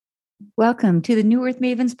Welcome to the New Earth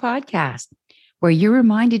Mavens podcast, where you're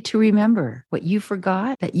reminded to remember what you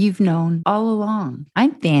forgot that you've known all along.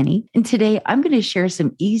 I'm Fanny, and today I'm going to share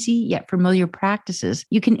some easy yet familiar practices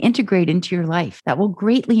you can integrate into your life that will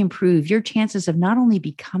greatly improve your chances of not only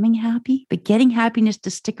becoming happy, but getting happiness to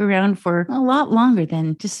stick around for a lot longer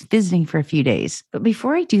than just visiting for a few days. But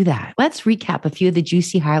before I do that, let's recap a few of the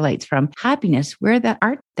juicy highlights from Happiness, Where the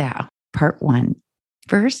Art Thou? Part 1.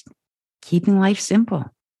 First, keeping life simple.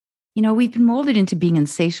 You know, we've been molded into being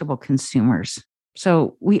insatiable consumers.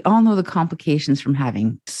 So we all know the complications from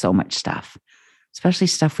having so much stuff, especially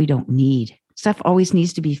stuff we don't need. Stuff always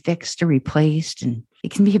needs to be fixed or replaced, and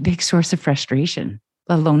it can be a big source of frustration,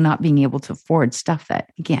 let alone not being able to afford stuff that,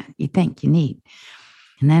 again, you think you need.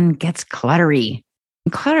 And then it gets cluttery.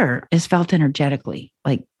 And clutter is felt energetically,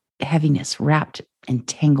 like heaviness wrapped and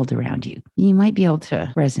tangled around you. You might be able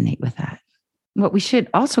to resonate with that. What we should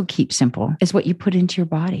also keep simple is what you put into your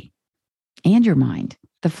body and your mind.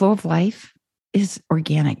 The flow of life is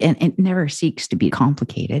organic and it never seeks to be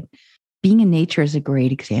complicated. Being in nature is a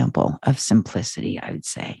great example of simplicity, I would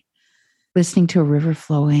say. Listening to a river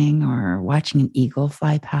flowing or watching an eagle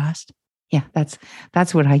fly past. Yeah,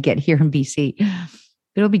 that's what I get here in BC.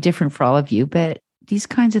 It'll be different for all of you, but these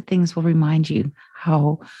kinds of things will remind you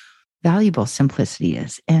how valuable simplicity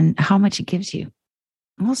is and how much it gives you.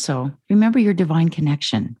 Also, remember your divine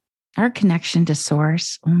connection. Our connection to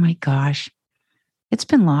source, oh my gosh, it's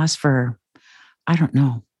been lost for, I don't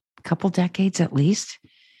know, a couple decades at least.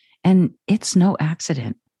 And it's no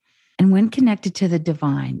accident. And when connected to the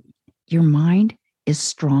divine, your mind is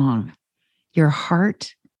strong, your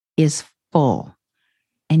heart is full,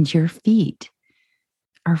 and your feet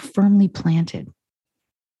are firmly planted.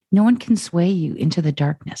 No one can sway you into the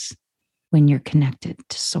darkness when you're connected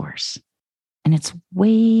to source. And it's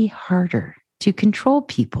way harder to control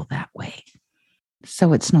people that way.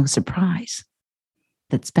 So it's no surprise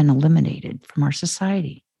that's been eliminated from our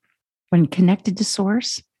society. When connected to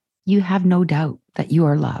source, you have no doubt that you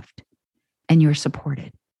are loved and you're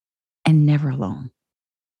supported and never alone.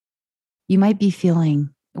 You might be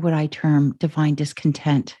feeling what I term divine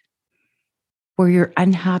discontent, where you're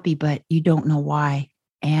unhappy, but you don't know why.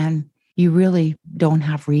 And you really don't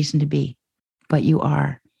have reason to be, but you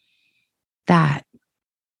are. That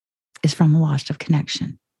is from a loss of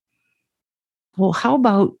connection. Well, how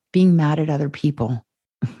about being mad at other people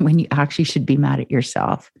when you actually should be mad at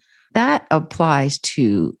yourself? That applies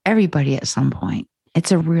to everybody at some point.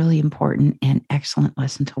 It's a really important and excellent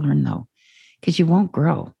lesson to learn, though, because you won't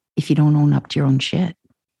grow if you don't own up to your own shit.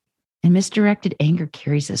 And misdirected anger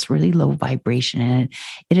carries this really low vibration, and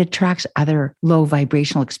it attracts other low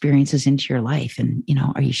vibrational experiences into your life. And,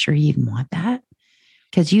 are you sure you even want that?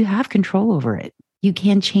 Because you have control over it. You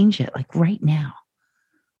can change it like right now,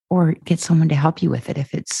 or get someone to help you with it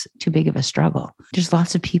if it's too big of a struggle. There's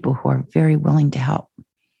lots of people who are very willing to help.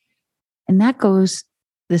 And that goes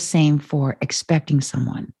the same for expecting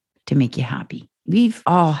someone to make you happy. We've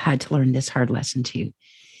all had to learn this hard lesson too.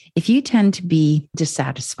 If you tend to be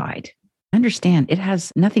dissatisfied, understand it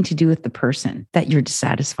has nothing to do with the person that you're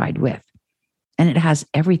dissatisfied with. And it has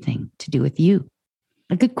everything to do with you.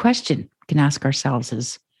 A good question we can ask ourselves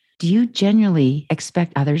is, do you genuinely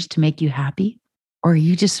expect others to make you happy? Or are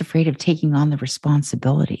you just afraid of taking on the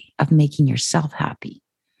responsibility of making yourself happy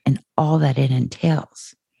and all that it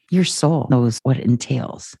entails? Your soul knows what it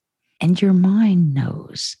entails, and your mind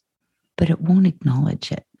knows, but it won't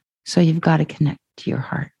acknowledge it. So you've got to connect to your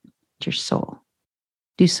heart, to your soul.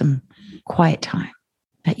 Do some quiet time.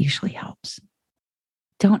 That usually helps.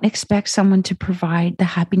 Don't expect someone to provide the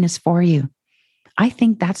happiness for you. I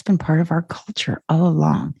think that's been part of our culture all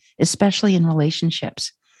along, especially in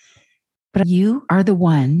relationships. But you are the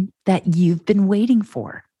one that you've been waiting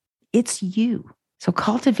for. It's you. So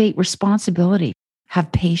cultivate responsibility,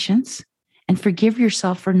 have patience, and forgive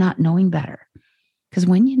yourself for not knowing better. Because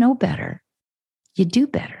when you know better, you do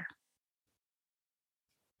better.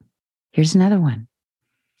 Here's another one.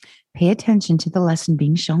 Pay attention to the lesson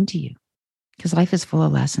being shown to you, because life is full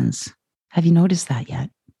of lessons. Have you noticed that yet?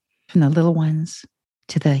 From the little ones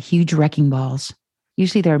to the huge wrecking balls.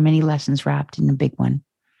 Usually there are many lessons wrapped in a big one.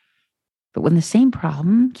 But when the same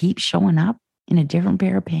problem keeps showing up in a different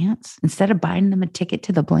pair of pants, instead of buying them a ticket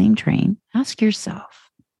to the blame train, ask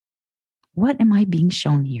yourself, what am I being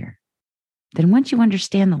shown here? Then once you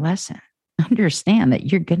understand the lesson, understand that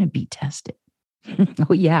you're going to be tested.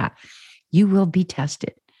 Oh yeah, you will be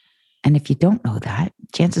tested. And if you don't know that,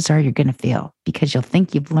 chances are you're going to fail because you'll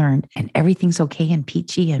think you've learned and everything's okay and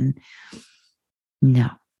peachy. And no,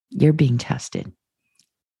 you're being tested.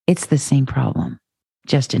 It's the same problem,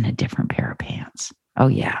 just in a different pair of pants. Oh,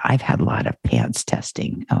 yeah. I've had a lot of pants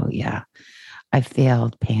testing. Oh, yeah. I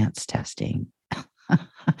failed pants testing.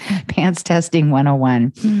 Pants testing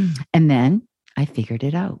 101. And then I figured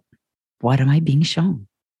it out. What am I being shown?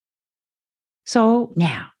 So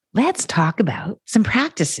now let's talk about some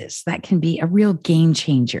practices that can be a real game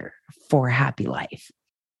changer for a happy life.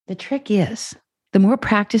 The trick is the more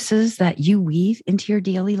practices that you weave into your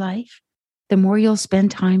daily life, the more you'll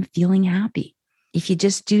spend time feeling happy. If you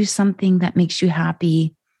just do something that makes you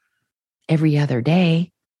happy every other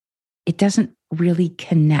day, it doesn't really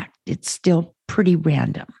connect. It's still pretty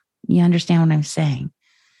random. You understand what I'm saying?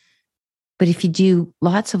 But if you do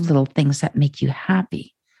lots of little things that make you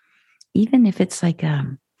happy, even if it's like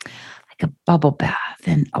a bubble bath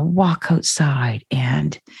and a walk outside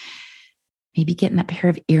and maybe getting that pair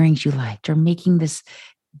of earrings you liked or making this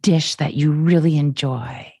dish that you really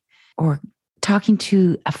enjoy or talking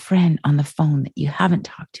to a friend on the phone that you haven't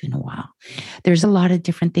talked to in a while. There's a lot of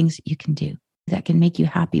different things that you can do that can make you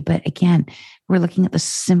happy. But again, we're looking at the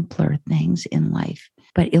simpler things in life,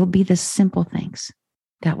 but it'll be the simple things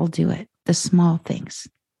that will do it, the small things.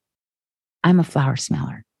 I'm a flower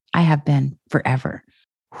smeller. I have been forever.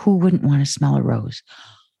 Who wouldn't want to smell a rose?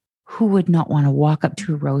 Who would not want to walk up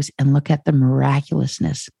to a rose and look at the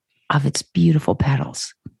miraculousness of its beautiful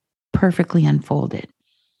petals, perfectly unfolded?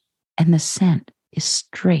 And the scent is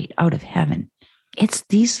straight out of heaven. It's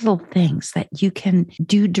these little things that you can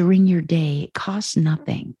do during your day. It costs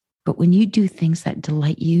nothing. But when you do things that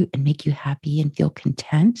delight you and make you happy and feel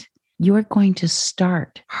content, you're going to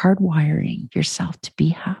start hardwiring yourself to be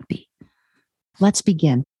happy. Let's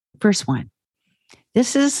begin. First one.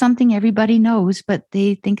 This is something everybody knows, but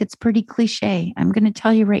they think it's pretty cliche. I'm going to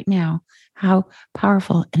tell you right now how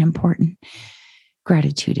powerful and important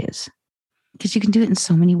gratitude is, because you can do it in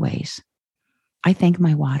so many ways. I thank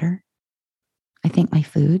my water. I thank my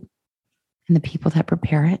food and the people that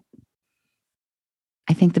prepare it.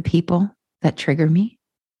 I thank the people that trigger me.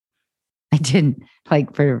 I didn't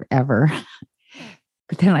like forever,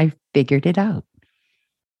 but then I figured it out.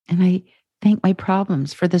 And I thank my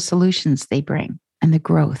problems for the solutions they bring and the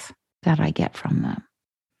growth that I get from them.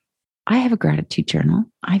 I have a gratitude journal.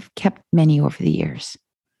 I've kept many over the years.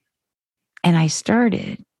 And I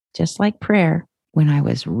started, just like prayer, when I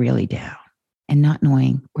was really down and not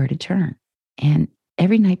knowing where to turn. And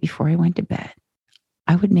every night before I went to bed,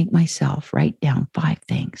 I would make myself write down 5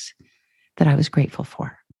 things that I was grateful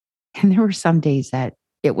for. And there were some days that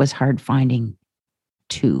it was hard finding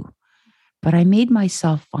 2, but I made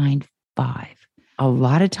myself find 5. A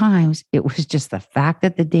lot of times it was just the fact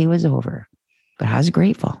that the day was over, but I was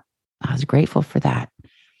grateful. I was grateful for that.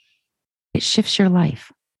 It shifts your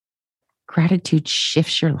life. Gratitude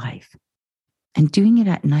shifts your life. And doing it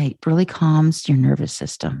at night really calms your nervous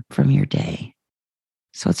system from your day.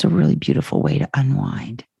 So it's a really beautiful way to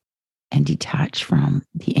unwind and detach from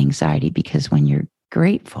the anxiety, because when you're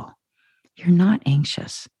grateful, you're not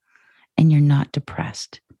anxious and you're not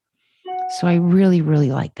depressed. So I really,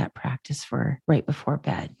 really like that practice for right before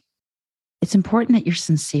bed. It's important that you're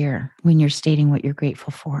sincere when you're stating what you're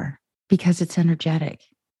grateful for, because it's energetic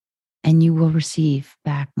and you will receive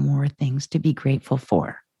back more things to be grateful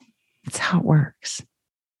for. It's how it works.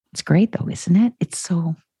 It's great though, isn't it? It's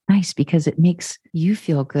so nice because it makes you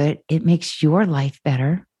feel good. It makes your life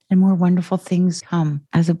better and more wonderful things come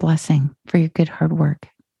as a blessing for your good hard work.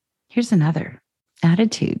 Here's another: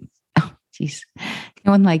 attitude. Oh, geez.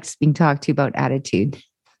 No one likes being talked to about attitude.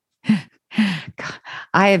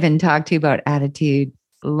 I have been talked to about attitude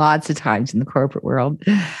lots of times in the corporate world.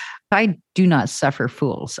 I do not suffer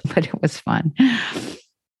fools, but it was fun.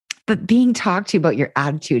 But being talked to about your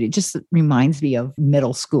attitude, it just reminds me of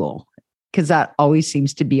middle school, because that always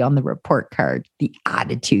seems to be on the report card. The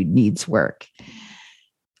attitude needs work.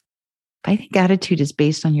 I think attitude is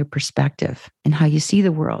based on your perspective and how you see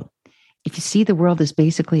the world. If you see the world as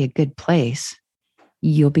basically a good place,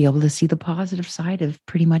 you'll be able to see the positive side of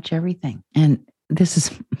pretty much everything. And this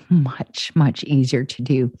is much, much easier to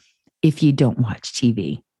do if you don't watch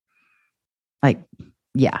TV. Like,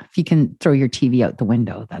 yeah, if you can throw your TV out the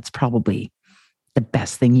window, that's probably the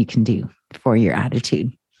best thing you can do for your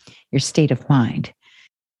attitude, your state of mind.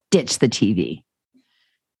 Ditch the TV.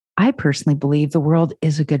 I personally believe the world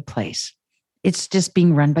is a good place. It's just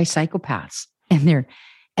being run by psychopaths and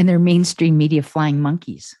their mainstream media flying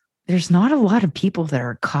monkeys. There's not a lot of people that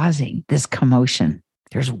are causing this commotion.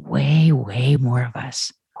 There's way, way more of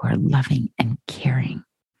us who are loving and caring.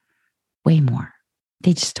 Way more.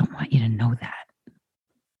 They just don't want you to know that.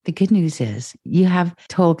 The good news is you have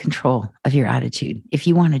total control of your attitude if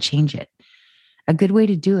you want to change it. A good way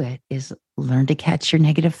to do it is learn to catch your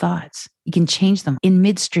negative thoughts. You can change them in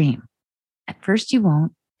midstream At first you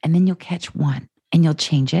won't, and then you'll catch one and you'll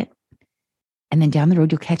change it. And then down the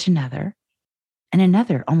road, you'll catch another and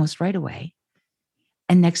another almost right away.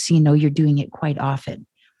 And next thing you know, you're doing it quite often.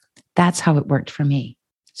 That's how it worked for me.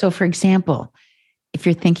 So for example, if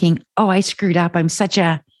you're thinking, oh, I screwed up,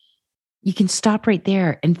 you can stop right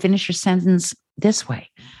there and finish your sentence this way.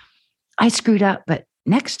 I screwed up, but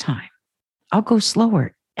next time I'll go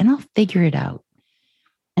slower and I'll figure it out.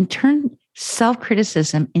 And turn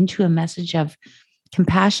self-criticism into a message of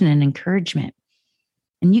compassion and encouragement.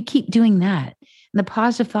 And you keep doing that, and the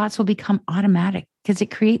positive thoughts will become automatic because it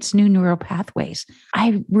creates new neural pathways.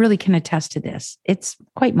 I really can attest to this. It's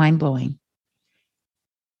quite mind-blowing.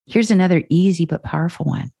 Here's another easy but powerful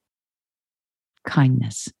one.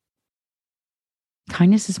 Kindness.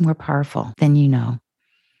 Kindness is more powerful than you know.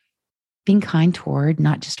 Being kind toward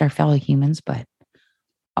not just our fellow humans, but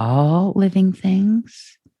all living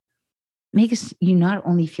things makes you not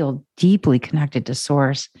only feel deeply connected to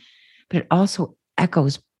source, but it also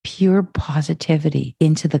echoes pure positivity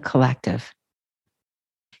into the collective.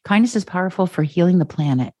 Kindness is powerful for healing the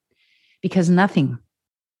planet because nothing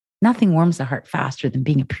warms the heart faster than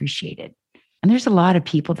being appreciated. And there's a lot of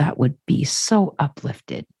people that would be so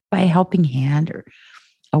uplifted by a helping hand or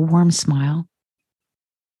a warm smile.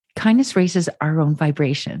 Kindness raises our own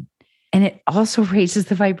vibration, and it also raises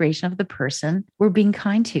the vibration of the person we're being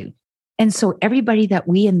kind to. And so everybody that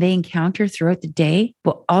we and they encounter throughout the day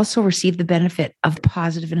will also receive the benefit of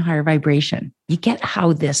positive and higher vibration. You get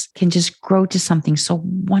how this can just grow to something so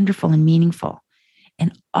wonderful and meaningful.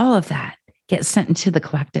 And all of that gets sent into the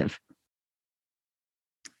collective.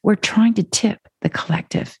 We're trying to tip the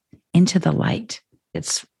collective into the light.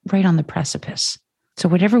 It's right on the precipice. So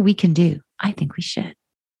whatever we can do, I think we should,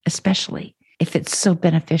 especially if it's so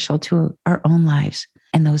beneficial to our own lives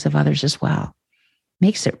and those of others as well.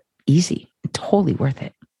 Makes it easy, totally worth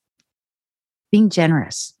it. Being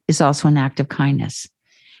generous is also an act of kindness,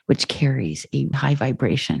 which carries a high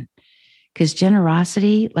vibration. Because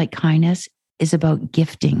generosity, like kindness, is about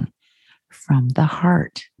gifting from the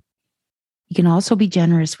heart. You can also be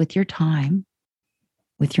generous with your time,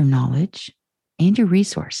 with your knowledge, and your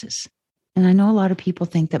resources. And I know a lot of people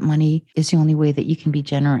think that money is the only way that you can be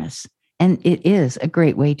generous. And it is a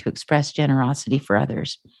great way to express generosity for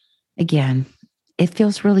others. Again, it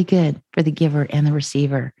feels really good for the giver and the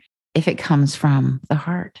receiver if it comes from the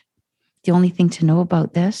heart. The only thing to know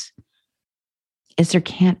about this is there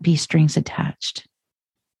can't be strings attached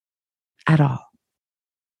at all,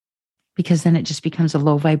 because then it just becomes a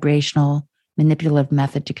low vibrational, manipulative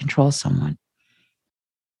method to control someone.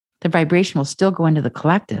 The vibration will still go into the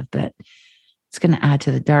collective, but it's going to add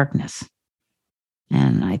to the darkness.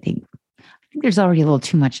 And I think there's already a little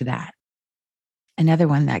too much of that. Another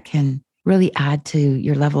one that can really add to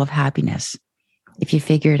your level of happiness, if you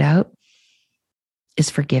figure it out,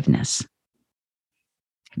 is forgiveness.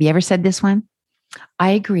 Have you ever said this one?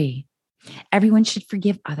 I agree. Everyone should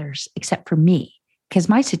forgive others except for me, because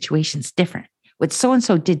my situation's different. What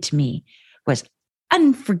so-and-so did to me was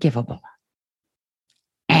unforgivable.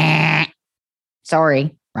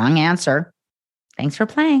 Sorry, wrong answer. Thanks for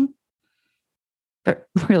playing. But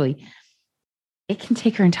really, it can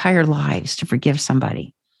take our entire lives to forgive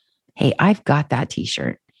somebody. Hey, I've got that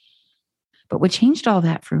t-shirt. But what changed all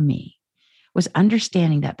that for me was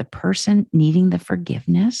understanding that the person needing the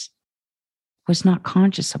forgiveness was not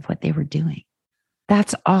conscious of what they were doing.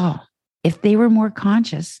 That's all. If they were more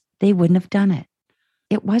conscious, they wouldn't have done it.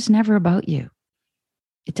 It was never about you.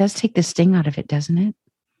 It does take the sting out of it, doesn't it?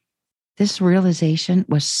 This realization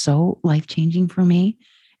was so life-changing for me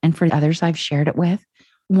and for others I've shared it with.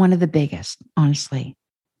 One of the biggest, honestly.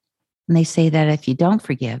 And they say that if you don't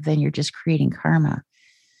forgive, then you're just creating karma.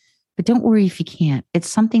 But don't worry if you can't. It's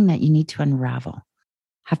something that you need to unravel.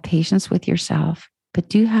 Have patience with yourself, but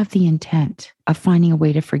do have the intent of finding a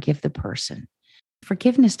way to forgive the person.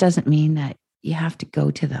 Forgiveness doesn't mean that you have to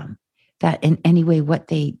go to them, that in any way what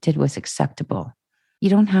they did was acceptable. You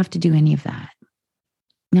don't have to do any of that.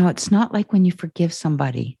 Now, it's not like when you forgive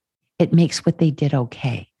somebody, it makes what they did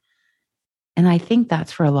okay. And I think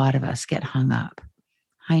that's where a lot of us get hung up.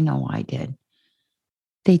 I know I did.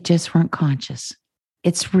 They just weren't conscious.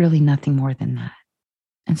 It's really nothing more than that.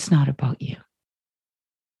 It's not about you.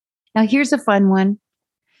 Now, here's a fun one.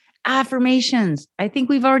 Affirmations. I think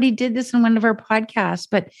we've already did this in one of our podcasts,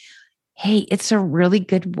 but hey, it's a really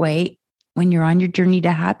good way when you're on your journey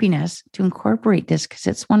to happiness to incorporate this, because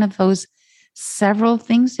it's one of those several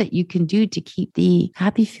things that you can do to keep the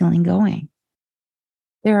happy feeling going.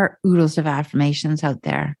 There are oodles of affirmations out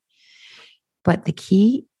there, but the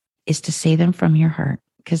key is to say them from your heart,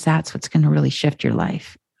 because that's what's going to really shift your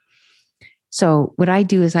life. So what I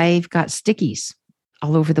do is I've got stickies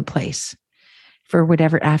all over the place for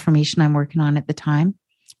whatever affirmation I'm working on at the time.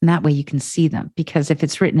 And that way you can see them, because if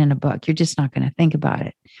it's written in a book, you're just not going to think about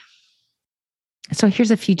it. So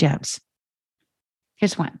here's a few gems.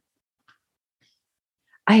 Here's one.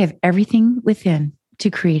 I have everything within to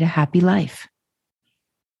create a happy life.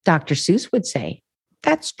 Dr. Seuss would say,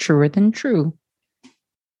 that's truer than true.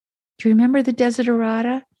 Do you remember the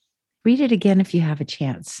Desiderata? Read it again if you have a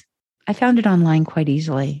chance. I found it online quite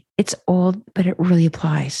easily. It's old, but it really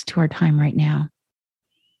applies to our time right now.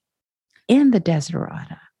 In the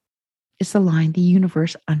Desiderata is the line, the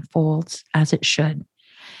universe unfolds as it should.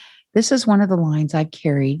 This is one of the lines I've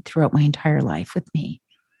carried throughout my entire life with me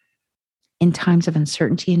in times of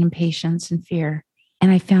uncertainty and impatience and fear. And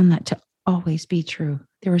I found that to always be true.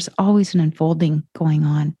 There is always an unfolding going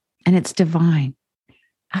on, and it's divine,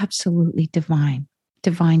 absolutely divine,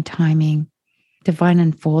 divine timing, divine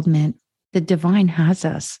unfoldment. The divine has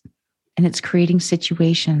us, and it's creating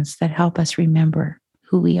situations that help us remember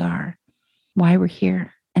who we are, why we're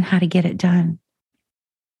here, and how to get it done.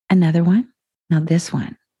 Another one. Now, this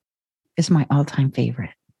one is my all-time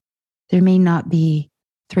favorite. There may not be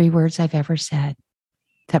 3 words I've ever said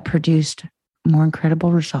that produced more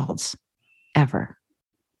incredible results ever.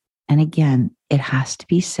 And again, it has to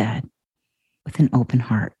be said with an open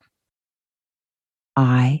heart.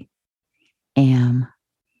 I am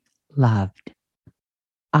loved.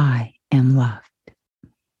 I am loved.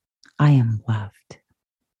 I am loved.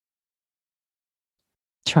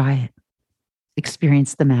 Try it.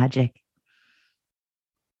 Experience the magic.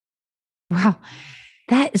 Wow,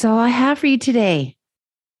 that is all I have for you today.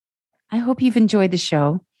 I hope you've enjoyed the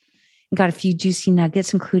show and got a few juicy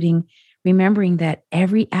nuggets, including remembering that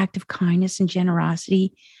every act of kindness and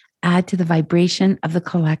generosity add to the vibration of the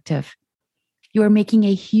collective. You are making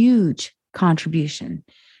a huge contribution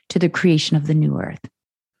to the creation of the new earth.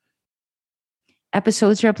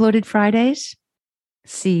 Episodes are uploaded Fridays.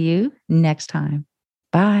 See you next time.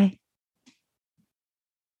 Bye.